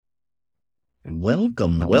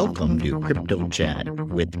Welcome to Crypto Chat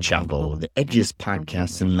with Chapo, the edgiest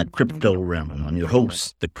podcast in the crypto realm. I'm your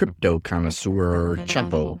host, the crypto connoisseur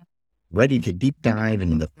Chapo, ready to deep dive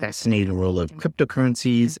into the fascinating world of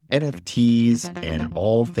cryptocurrencies, NFTs, and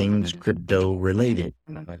all things crypto related.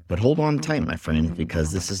 But hold on tight, my friend,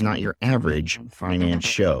 because this is not your average finance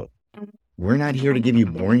show. We're not here to give you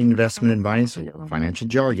boring investment advice or financial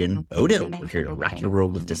jargon. Oh no, we're here to rock your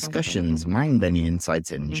world with discussions, mind-bending insights,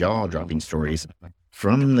 and jaw-dropping stories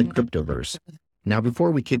from the cryptoverse. Now, before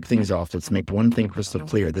we kick things off, let's make one thing crystal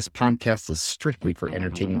clear. This podcast is strictly for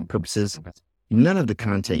entertainment purposes. None of the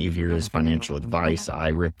content you hear is financial advice. I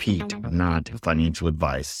repeat, not financial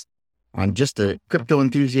advice. I'm just a crypto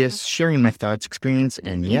enthusiast sharing my thoughts, experience,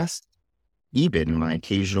 and yes, even my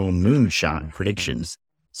occasional moonshot predictions.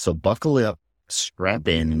 So buckle up, strap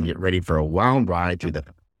in, and get ready for a wild ride through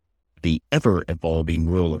the ever-evolving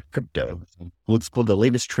world of crypto. We'll explore the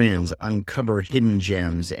latest trends, uncover hidden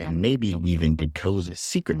gems, and maybe even decode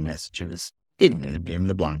secret messages hidden in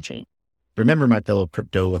the blockchain. Remember, my fellow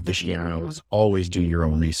crypto aficionados, always do your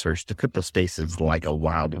own research. The crypto space is like a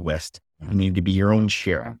wild west. You need to be your own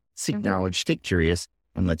sheriff. Seek knowledge, stay curious,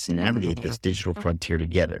 and let's navigate this digital frontier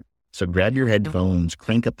together. So grab your headphones,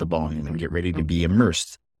 crank up the volume, and get ready to be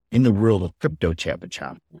immersed in the world of Crypto Chat with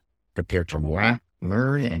Chapo. Prepare to laugh,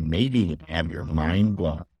 learn, and maybe even have your mind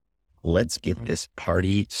blown. Let's get this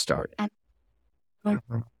party started.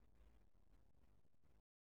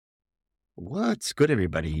 What's good,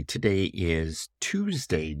 everybody? Today is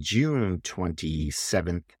Tuesday, June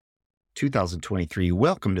 27th, 2023.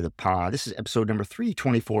 Welcome to the pod. This is episode number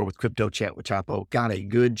 324 with Crypto Chat with Chapo. Got a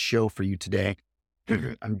good show for you today.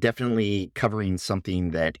 I'm definitely covering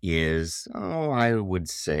something that is, I would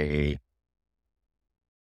say,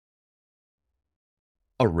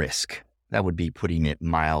 a risk. That would be putting it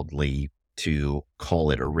mildly to call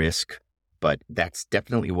it a risk, but that's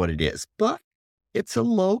definitely what it is. But it's a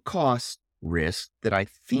low-cost risk that I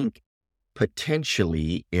think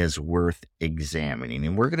potentially is worth examining,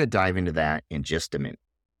 and we're going to dive into that in just a minute.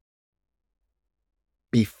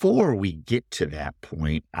 Before we get to that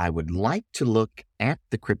point, I would like to look at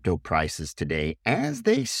the crypto prices today as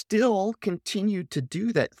they still continue to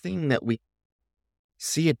do that thing that we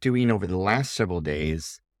see it doing over the last several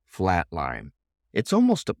days, flatline. It's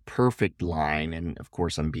almost a perfect line, and of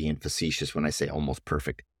course I'm being facetious when I say almost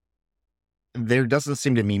perfect. There doesn't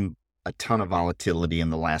seem to be a ton of volatility in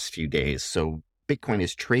the last few days, so Bitcoin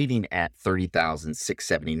is trading at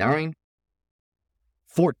 30,679,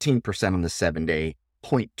 14% on the 7-day,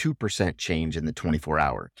 0.2% change in the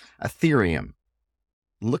 24-hour. Ethereum,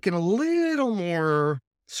 looking a little more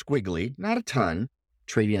squiggly, not a ton,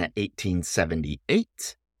 trading at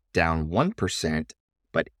 1878, down 1%,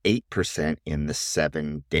 but 8% in the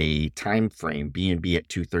 7-day time frame. BNB at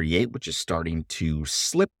 238, which is starting to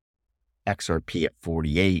slip. XRP at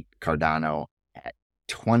 48, Cardano at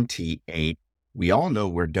 28. We all know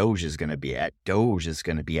where Doge is going to be at. Doge is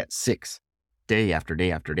going to be at 6. Day after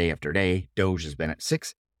day after day after day, Doge has been at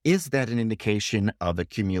 6. Is that an indication of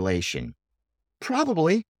accumulation?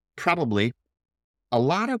 Probably. A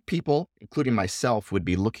lot of people, including myself, would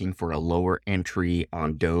be looking for a lower entry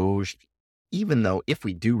on Doge, even though if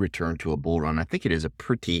we do return to a bull run, I think it is a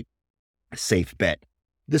pretty safe bet.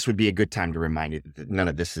 This would be a good time to remind you that none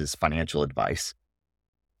of this is financial advice.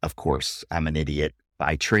 Of course, I'm an idiot.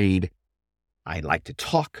 I trade. I like to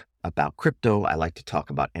talk about crypto. I like to talk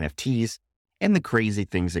about NFTs and the crazy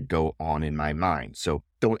things that go on in my mind. So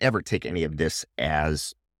don't ever take any of this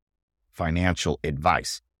as financial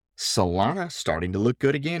advice. Solana starting to look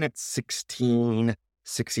good again at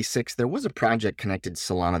 1666. There was a project connected to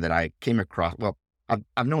Solana that I came across. Well,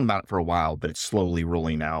 I've known about it for a while, but it's slowly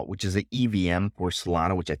rolling out, which is an EVM for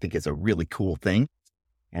Solana, which I think is a really cool thing.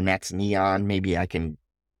 And that's Neon. Maybe I can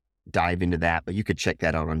dive into that, but you could check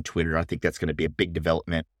that out on Twitter. I think that's going to be a big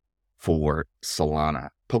development for Solana.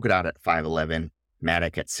 Polkadot at 511,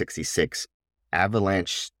 Matic at 66,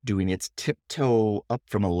 Avalanche doing its tiptoe up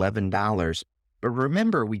from $11. But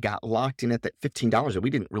remember, we got locked in at that $15 and we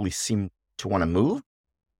didn't really seem to want to move.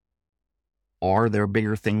 Are there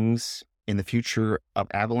bigger things in the future of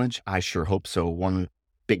Avalanche? I sure hope so. One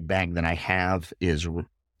big bag that I have is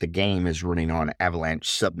the game is running on Avalanche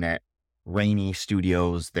subnet. Rainy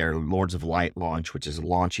Studios, their Lords of Light launch, which is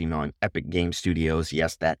launching on Epic Game Studios.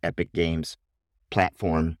 Yes, that Epic Games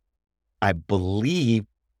platform, I believe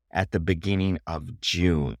at the beginning of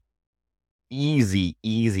June. Easy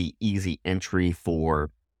entry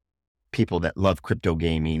for people that love crypto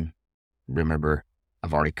gaming. Remember,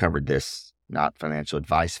 I've already covered this, not financial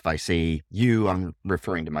advice. If I say you, I'm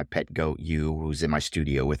referring to my pet goat, you, who's in my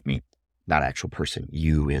studio with me. Not actual person.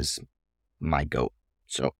 You is my goat.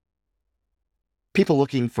 So people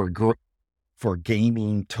looking for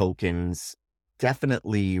gaming tokens,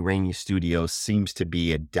 definitely Rainy Studios seems to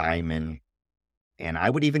be a diamond, and I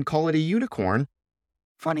would even call it a unicorn.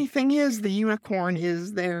 Funny thing is, the unicorn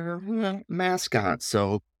is their mascot.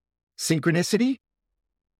 So synchronicity?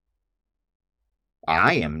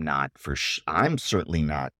 I'm certainly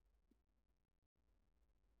not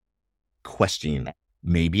questioning that.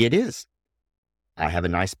 Maybe it is. I have a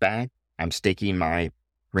nice bag. I'm staking my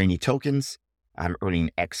Rainy tokens. I'm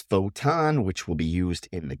earning X Photon, which will be used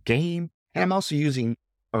in the game. And I'm also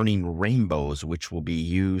earning rainbows, which will be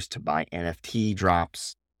used to buy NFT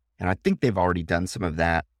drops. And I think they've already done some of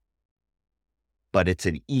that. But it's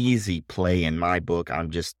an easy play in my book.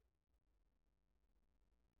 I'm just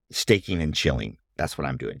staking and chilling. That's what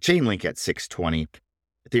I'm doing. Chainlink at 620.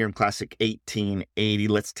 Ethereum Classic 1880.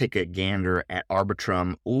 Let's take a gander at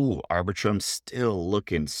Arbitrum. Ooh, Arbitrum still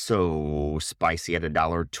looking so spicy at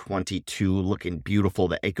 $1.22. Looking beautiful.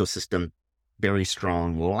 The ecosystem very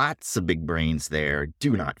strong. Lots of big brains there.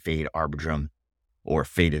 Do not fade Arbitrum or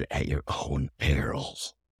fade it at your own peril.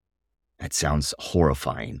 That sounds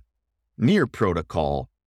horrifying. Near Protocol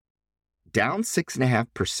down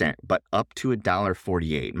 6.5%, but up to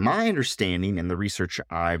 $1.48. My understanding and the research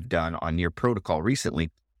I've done on Near Protocol recently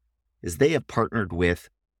is they have partnered with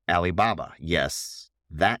Alibaba. Yes,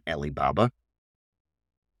 that Alibaba.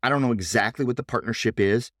 I don't know exactly what the partnership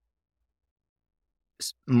is.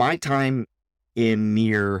 My time in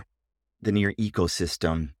the Near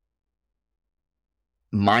ecosystem,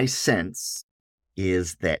 my sense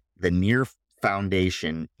is that the Near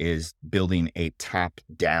Foundation is building a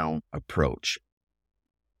top-down approach.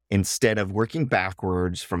 Instead of working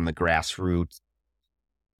backwards from the grassroots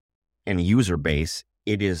and user base,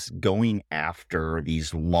 it is going after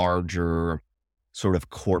these larger sort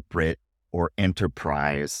of corporate or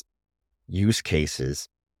enterprise use cases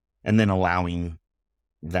and then allowing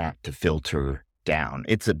that to filter down.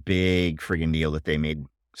 It's a big friggin' deal that they made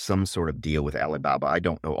some sort of deal with Alibaba. I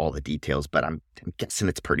don't know all the details, but I'm guessing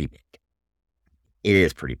it's pretty big. It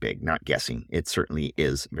is pretty big, not guessing. It certainly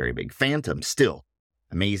is very big. Phantom, still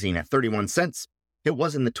amazing at 31 cents. It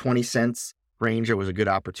was in the 20 cents range. It was a good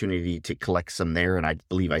opportunity to collect some there, and I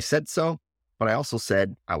believe I said so. But I also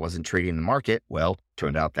said I wasn't trading the market. Well,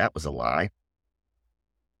 turned out that was a lie.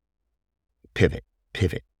 Pivot,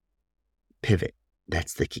 pivot, pivot.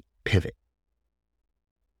 That's the key. Pivot.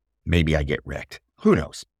 Maybe I get wrecked. Who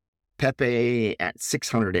knows? Pepe at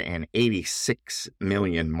 686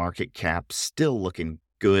 million market cap, still looking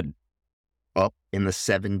good. Up in the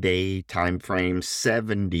 7-day time frame,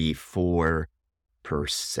 74%.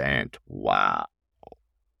 Wow.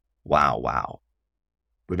 Wow.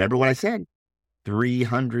 Remember what I said?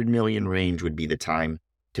 300 million range would be the time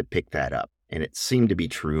to pick that up. And it seemed to be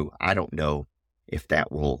true. I don't know if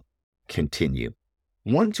that will continue.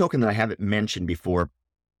 One token that I haven't mentioned before,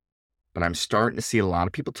 but I'm starting to see a lot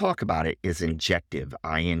of people talk about it, is Injective,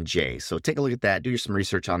 INJ. So take a look at that. Do some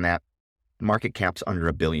research on that. Market cap's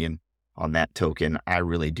under $1 billion on that token. I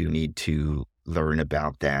really do need to learn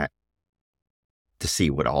about that to see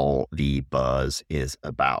what all the buzz is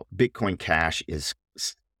about. Bitcoin Cash is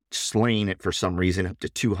slaying it for some reason up to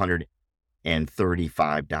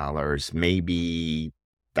 $235. Maybe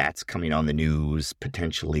that's coming on the news,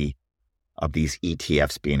 potentially, of these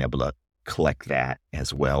ETFs being able to collect that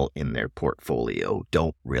as well in their portfolio.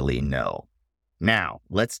 Don't really know. Now,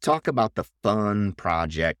 let's talk about the fun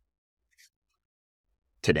project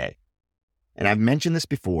today. And I've mentioned this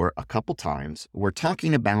before a couple times. We're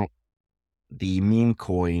talking about the meme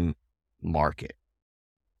coin market.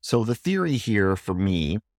 So the theory here for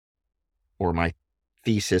me, or my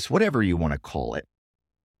thesis, whatever you want to call it,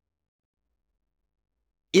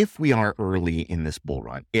 if we are early in this bull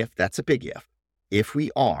run, if that's a big if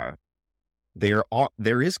we are,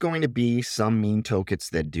 there is going to be some meme tokens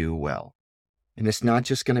that do well. And it's not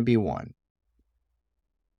just going to be one.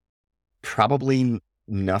 Probably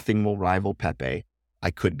nothing will rival Pepe.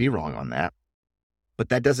 I could be wrong on that. But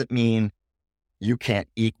that doesn't mean you can't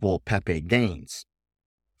equal Pepe gains.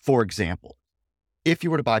 For example, if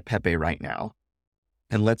you were to buy Pepe right now,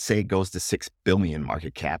 and let's say it goes to 6 billion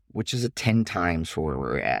market cap, which is a 10 times where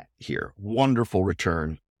we're at here. Wonderful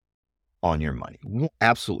return on your money.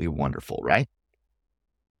 Absolutely wonderful, right?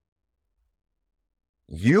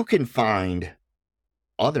 You can find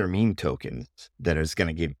other meme tokens that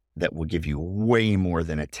will give you way more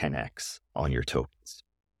than a 10x on your tokens.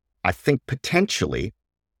 I think potentially,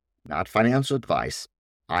 not financial advice,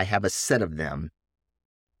 I have a set of them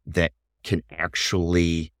that can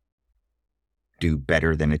actually do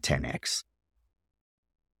better than a 10x.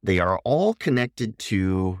 They are all connected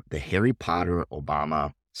to the Harry Potter,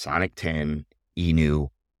 Obama, Sonic 10, Inu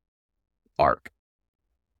arc.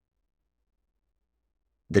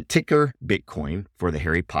 The ticker Bitcoin for the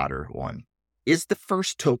Harry Potter one is the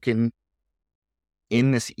first token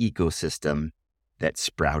in this ecosystem that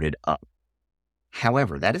sprouted up.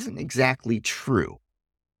 However, that isn't exactly true.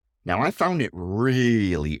 Now, I found it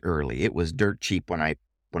really early. It was dirt cheap when I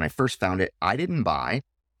first found it. I didn't buy.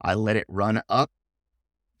 I let it run up,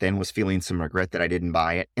 then was feeling some regret that I didn't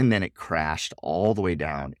buy it, and then it crashed all the way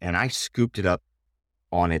down, and I scooped it up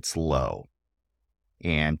on its low.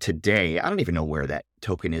 And today, I don't even know where that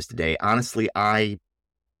token is today. Honestly, I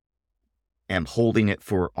am holding it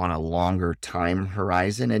for on a longer time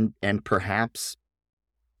horizon, and perhaps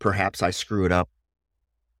I screw it up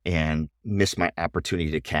and miss my opportunity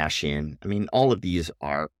to cash in. I mean, all of these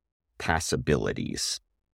are possibilities.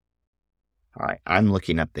 All right, I'm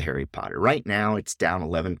looking up the Harry Potter. Right now, it's down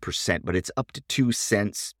 11%, but it's up to 2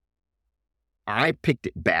 cents. I picked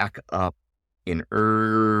it back up in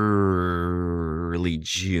early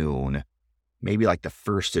June, maybe like the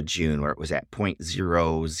 1st of June, where it was at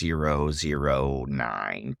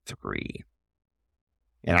 0.00093.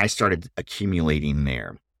 And I started accumulating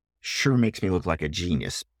there. Sure makes me look like a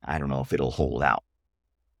genius. I don't know if it'll hold out.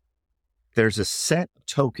 There's a set of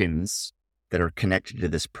tokens that are connected to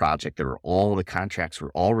this project. The contracts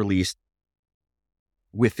were all released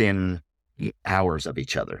within hours of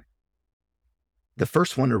each other. The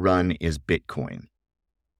first one to run is Bitcoin.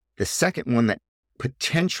 The second one that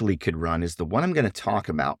potentially could run is the one I'm going to talk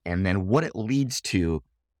about. And then what it leads to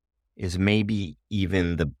is maybe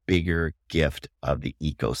even the bigger gift of the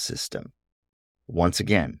ecosystem. Once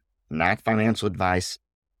again, not financial advice,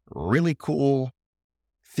 really cool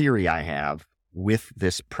theory I have with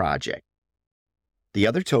this project. The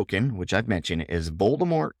other token, which I've mentioned, is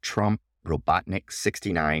Voldemort Trump Robotnik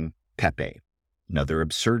 69 Pepe. Another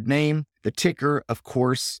absurd name. The ticker, of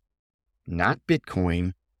course, not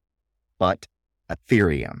Bitcoin, but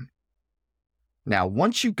Ethereum. Now,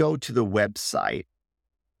 once you go to the website,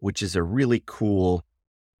 which is a really cool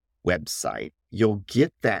website, you'll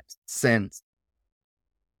get that sense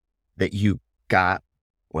that you got,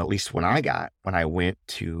 well, at least when I went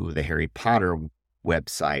to the Harry Potter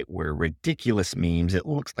website, where ridiculous memes, it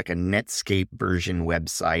looks like a Netscape version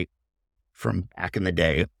website from back in the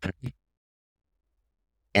day.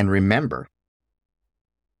 And remember,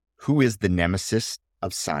 who is the nemesis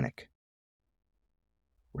of Sonic?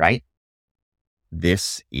 Right?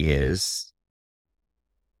 This is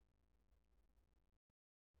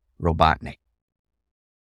Robotnik.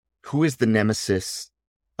 Who is the nemesis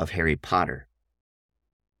of Harry Potter?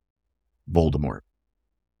 Voldemort.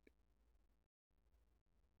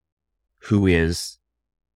 Who is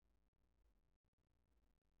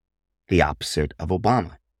the opposite of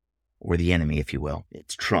Obama, or the enemy, if you will?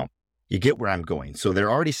 It's Trump. You get where I'm going. So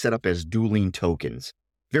they're already set up as dueling tokens,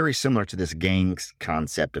 very similar to this gang's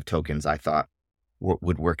concept of tokens. I thought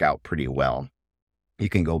would work out pretty well. You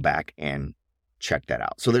can go back and check that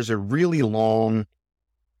out. So there's a really long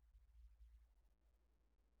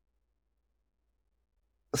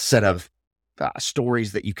set of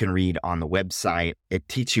stories that you can read on the website. It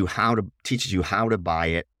teaches you how to buy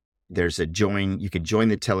it. There's a join. You can join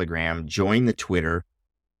the Telegram, join the Twitter.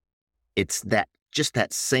 It's just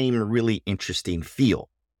that same really interesting feel.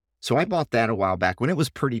 So I bought that a while back when it was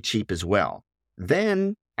pretty cheap as well.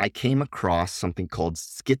 Then I came across something called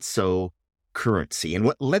schizo-currency. And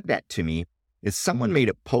what led that to me is someone made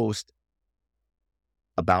a post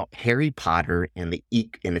about Harry Potter and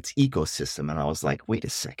its ecosystem. And I was like, wait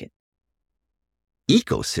a second.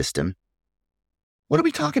 Ecosystem? What are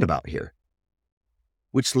we talking about here?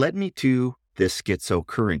 Which led me to this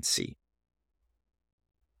schizo-currency.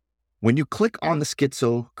 When you click on the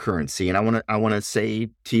schizo-currency, and I want to say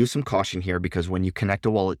to use some caution here, because when you connect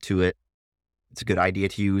a wallet to it, it's a good idea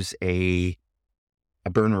to use a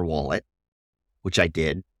burner wallet, which I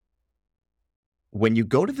did. When you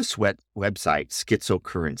go to this website,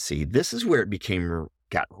 schizo-currency, this is where it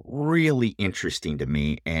got really interesting to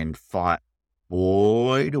me, and thought,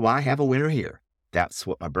 boy, do I have a winner here. That's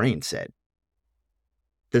what my brain said.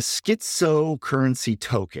 The schizo-currency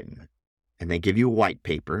token, and they give you a white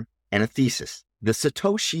paper and a thesis. The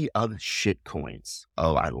Satoshi of shitcoins.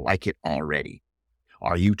 Oh, I like it already.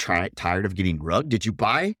 Are you tired of getting rugged? Did you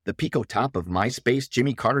buy the Pico top of MySpace,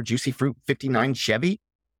 Jimmy Carter, Juicy Fruit 59 Chevy?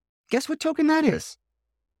 Guess what token that is?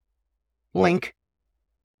 Link.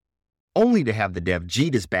 Only to have the dev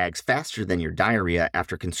G'd his bags faster than your diarrhea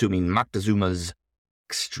after consuming Moctezuma's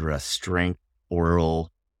extra strength oral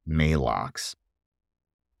Maalox.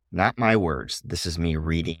 Not my words. This is me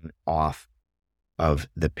reading off of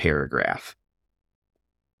the paragraph.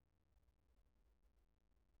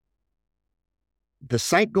 The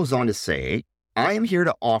site goes on to say, I am here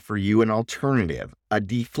to offer you an alternative, a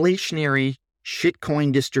deflationary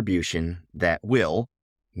shitcoin distribution that will,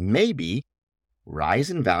 maybe, rise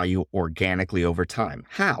in value organically over time.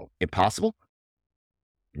 How? Impossible?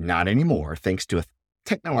 Not anymore, thanks to a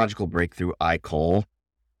technological breakthrough I call,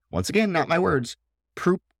 once again, not my words,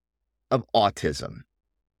 proof of autism.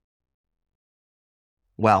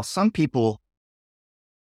 While some people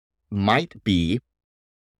might be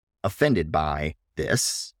offended by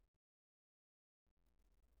this,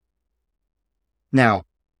 now,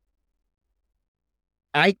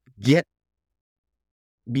 I get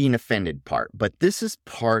being offended part, but this is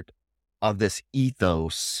part of this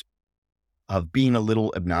ethos of being a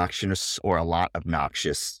little obnoxious or a lot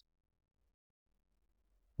obnoxious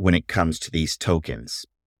when it comes to these tokens.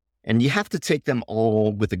 And you have to take them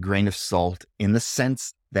all with a grain of salt in the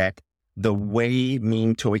sense that the way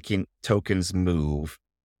meme tokens move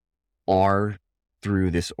are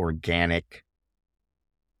through this organic,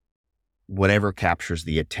 whatever captures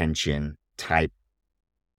the attention type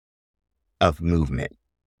of movement.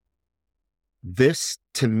 This,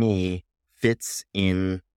 to me, fits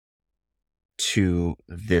in to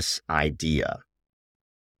this idea.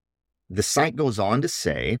 The site goes on to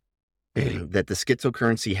say that the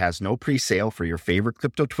schizocurrency has no pre-sale for your favorite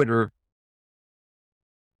crypto Twitter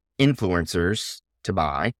influencers to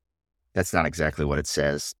buy. That's not exactly what it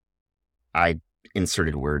says. I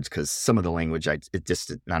inserted words because some of the language, it's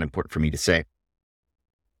just not important for me to say.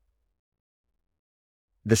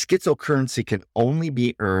 The schizocurrency can only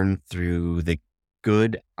be earned through the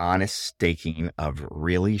good, honest staking of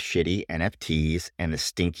really shitty NFTs and the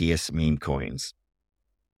stinkiest meme coins.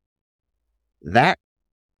 That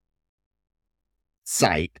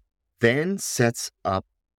site then sets up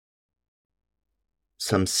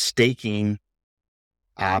some staking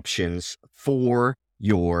options for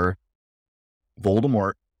your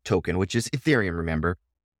Voldemort token, which is Ethereum, remember,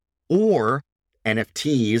 or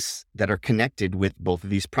NFTs that are connected with both of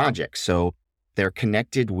these projects. So they're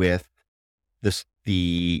connected with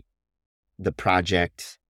the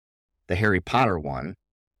project, the Harry Potter one,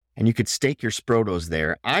 and you could stake your Sprotos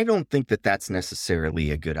there. I don't think that that's necessarily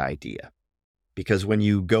a good idea, because when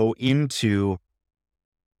you go into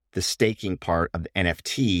the staking part of the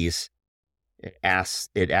NFTs,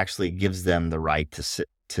 it actually gives them the right to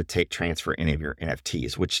transfer any of your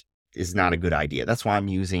NFTs, which is not a good idea. That's why I'm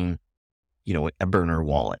using, a burner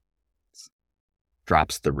wallet.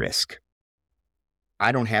 Drops the risk.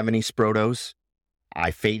 I don't have any Sprotos.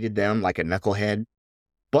 I faded them like a knucklehead,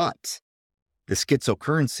 but the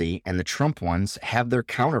schizocurrency and the Trump ones have their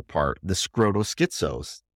counterpart, the Scroto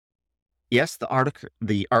Schizos. Yes, the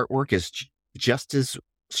artwork is just as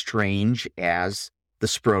strange as the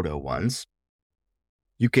Sproto ones.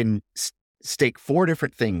 You can stake 4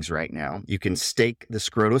 different things right now. You can stake the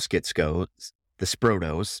Scroto Schizos, the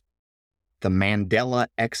Sprotos, the Mandela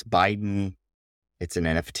X Biden, it's an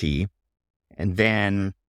NFT, and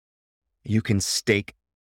then you can stake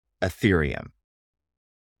Ethereum.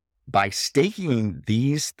 By staking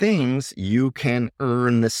these things, you can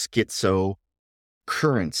earn the schizo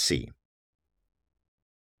currency.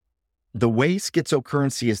 The way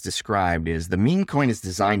schizocurrency is described is the meme coin is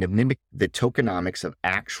designed to mimic the tokenomics of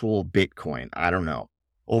actual Bitcoin. I don't know.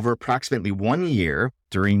 Over approximately 1 year,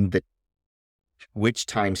 during which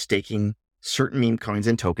time staking certain meme coins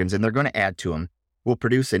and tokens, and they're going to add to them, will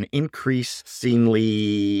produce an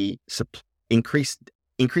increasingly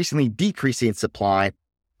decreasing supply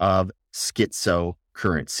of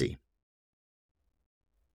schizocurrency.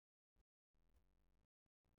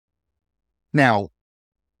 Now,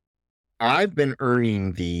 I've been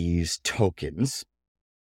earning these tokens.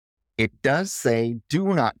 It does say,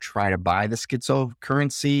 do not try to buy the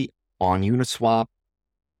schizocurrency on Uniswap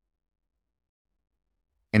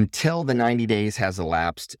until the 90 days has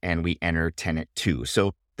elapsed and we enter tenant 2.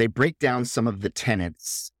 So they break down some of the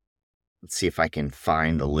tenants. Let's see if I can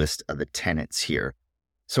find the list of the tenants here.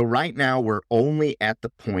 So right now we're only at the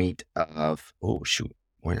point of,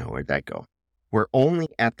 where'd that go? We're only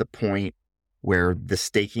at the point where the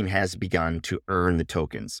staking has begun to earn the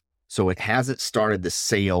tokens. So it hasn't started the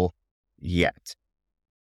sale yet.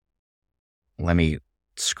 Let me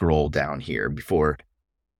scroll down here before.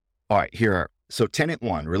 All right, here are, so tenant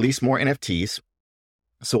 1, release more NFTs.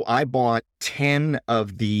 So I bought 10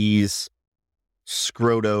 of these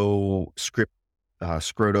Scroto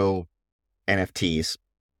NFTs,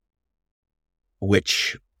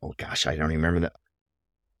 which, I don't even remember that.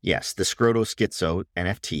 Yes, the Scroto Schizo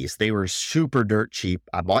NFTs. They were super dirt cheap.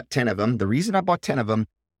 I bought 10 of them. The reason I bought 10 of them,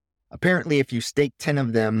 Apparently, if you stake 10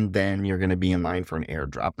 of them, then you're going to be in line for an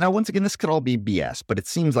airdrop. Now, once again, this could all be BS, but it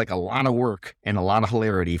seems like a lot of work and a lot of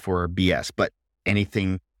hilarity for BS, but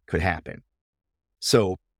anything could happen.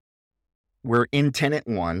 So we're in Tenet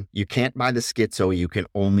 1. You can't buy the schizo. You can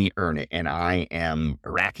only earn it. And I am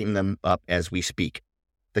racking them up as we speak.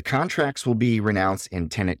 The contracts will be renounced in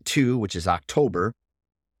Tenet 2, which is October.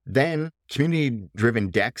 Then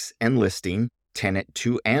community-driven decks and listing, Tenet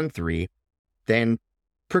 2 and 3. Then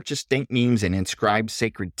purchase dank memes and inscribed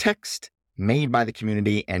sacred text made by the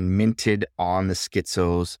community and minted on the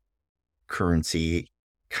schizo's currency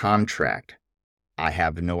contract. I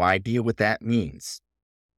have no idea what that means.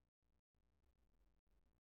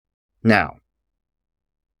 Now,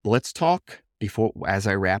 let's talk as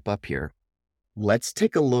I wrap up here. Let's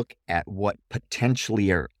take a look at what potentially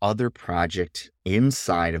are other projects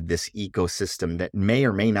inside of this ecosystem that may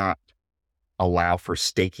or may not allow for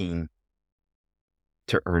staking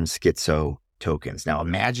to earn schizo tokens. Now,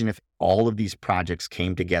 imagine if all of these projects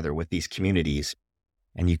came together with these communities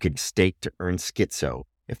and you could stake to earn schizo.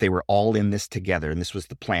 If they were all in this together, and this was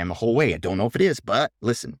the plan the whole way. I don't know if it is, but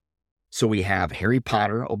listen. So we have Harry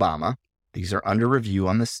Potter, Obama. These are under review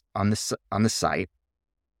on the site.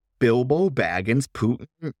 Bilbo Baggins,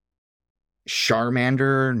 Putin,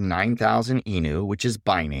 Charmander 9000 Inu, which is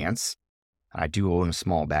Binance. I do own a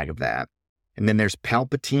small bag of that. And then there's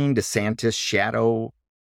Palpatine, DeSantis, Shadow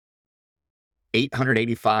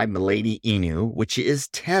 885 Milady Inu, which is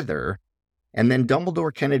Tether. And then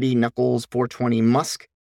Dumbledore, Kennedy, Knuckles, 420, Musk,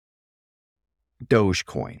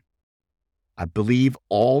 Dogecoin. I believe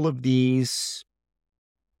all of these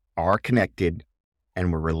are connected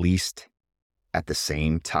and were released at the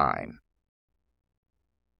same time.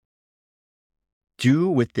 Do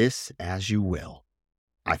with this as you will.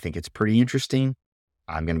 I think it's pretty interesting.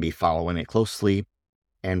 I'm going to be following it closely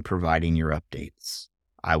and providing your updates.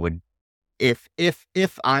 I would, if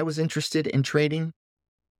I was interested in trading,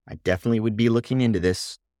 I definitely would be looking into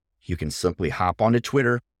this. You can simply hop onto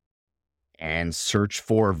Twitter and search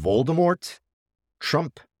for Voldemort,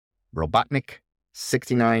 Trump, Robotnik,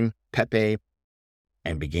 69pepeETH,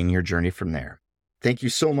 and begin your journey from there. Thank you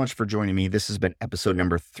so much for joining me. This has been episode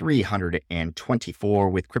number 324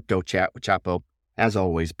 with Crypto Chat with Chapo. As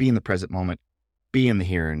always, be in the present moment, be in the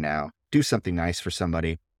here and now, do something nice for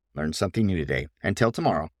somebody, learn something new today. Until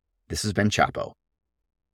tomorrow, this has been Chapo.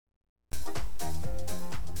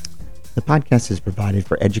 The podcast is provided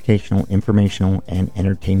for educational, informational, and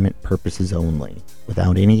entertainment purposes only,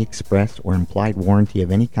 without any express or implied warranty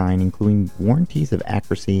of any kind, including warranties of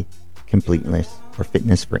accuracy, completeness, or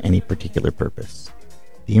fitness for any particular purpose.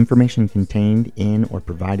 The information contained in or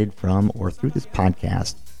provided from or through this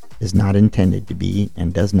podcast is not intended to be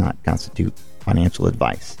and does not constitute financial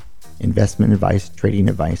advice, investment advice, trading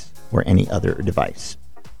advice, or any other advice.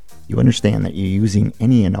 You understand that you're using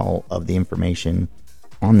any and all of the information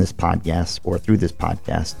on this podcast or through this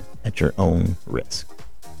podcast at your own risk.